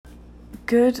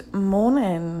Good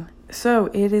morning. So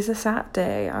it is a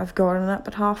Saturday. I've gotten up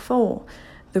at 4:30.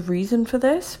 The reason for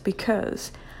this,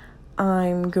 because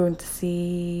I'm going to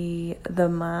see the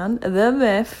man, the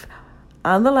myth,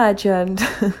 and the legend.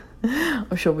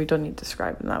 I'm sure we don't need to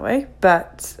describe him that way,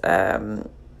 but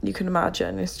you can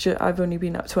imagine. I've only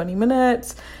been up 20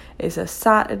 minutes. It's a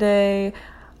Saturday.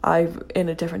 I'm in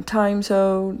a different time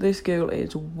zone. This girl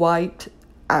is wiped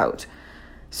out.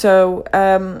 So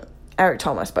Eric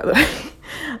Thomas, by the way.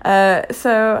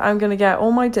 So I'm going to get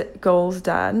all my goals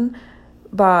done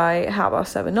by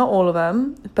 7:30. Not all of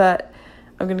them, but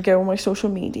I'm going to get all my social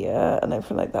media and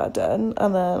everything like that done.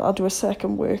 And then I'll do a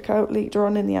second workout later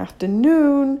on in the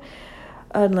afternoon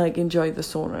and enjoy the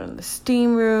sauna and the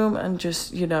steam room and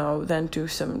just, then do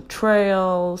some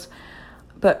trails.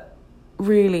 But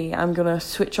really, I'm going to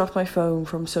switch off my phone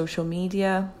from social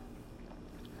media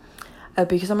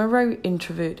because I'm a very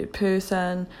introverted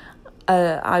person.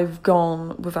 I've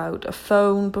gone without a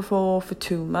phone before for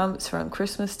 2 months around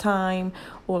Christmas time.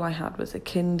 All I had was a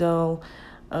Kindle,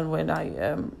 and when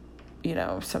I,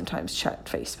 sometimes checked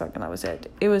Facebook, and that was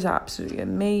it. It was absolutely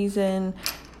amazing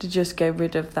to just get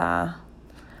rid of that,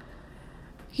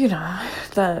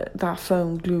 that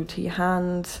phone glued to your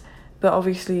hands. But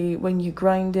obviously, when you're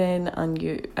grinding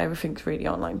and everything's really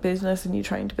online business, and you're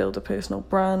trying to build a personal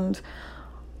brand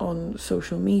on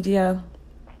social media,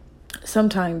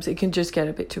 sometimes it can just get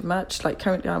a bit too much.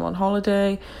 Currently I'm on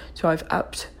holiday, so I've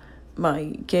upped my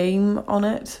game on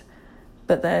it.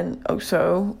 But then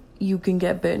also you can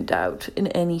get burnt out in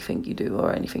anything you do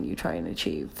or anything you try and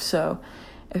achieve. So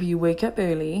if you wake up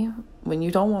early when you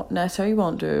don't necessarily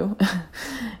want to,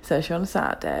 especially on a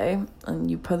Saturday, and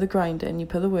you put the grind in, you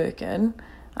put the work in,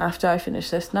 after I finish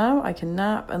this now, I can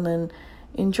nap and then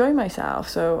enjoy myself.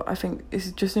 So I think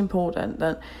it's just important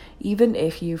that even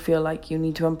if you feel like you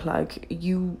need to unplug,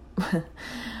 you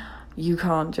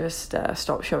can't just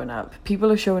stop showing up.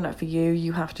 People are showing up for you.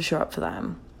 You have to show up for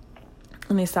them.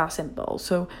 And it's that simple.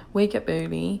 So wake up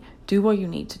early, do what you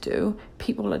need to do.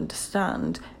 People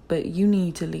understand, but you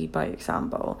need to lead by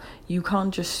example. You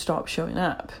can't just stop showing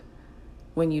up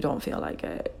when you don't feel like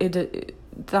it.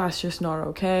 That's just not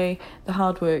okay. The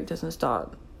hard work doesn't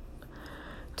start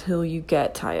till you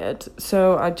get tired.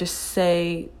 So I just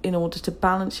say, in order to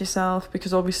balance yourself,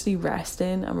 because obviously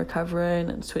resting and recovering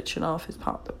and switching off is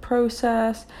part of the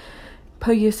process,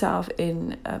 put yourself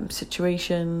in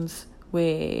situations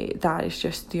where that is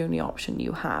just the only option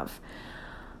you have.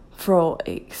 For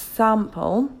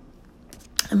example,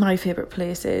 my favourite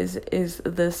places is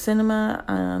the cinema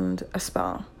and a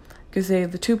spa, because they're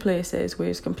the two places where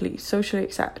it's completely socially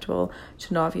acceptable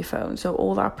to not have your phone. So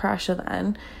all that pressure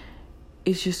then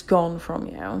is just gone from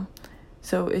you.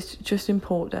 So it's just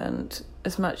important,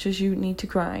 as much as you need to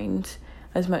grind,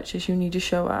 as much as you need to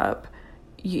show up,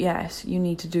 yes, you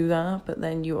need to do that, but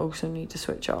then you also need to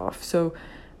switch off. So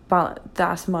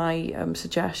that's my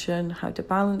suggestion, how to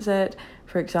balance it.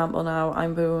 For example, now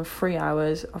I'm doing 3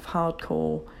 hours of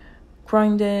hardcore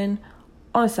grinding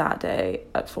on a Saturday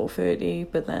at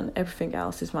 4:30, but then everything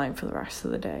else is mine for the rest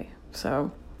of the day.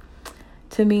 So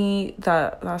to me,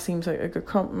 that seems like a good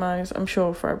compromise. I'm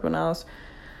sure for everyone else,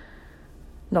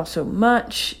 not so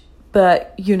much.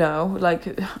 But,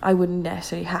 I wouldn't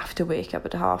necessarily have to wake up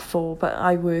at 4:30, but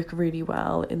I work really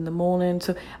well in the morning.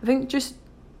 So I think just,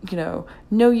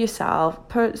 know yourself,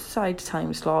 put aside a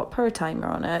time slot, put a timer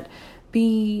on it,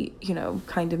 be,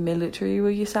 kind of military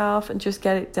with yourself and just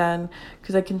get it done.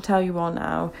 Because I can tell you all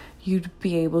now, you'd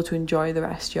be able to enjoy the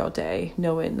rest of your day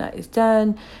knowing that it's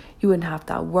done. You wouldn't have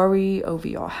that worry over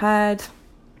your head.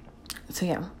 So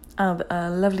yeah, have a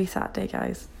lovely Saturday,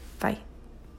 guys. Bye.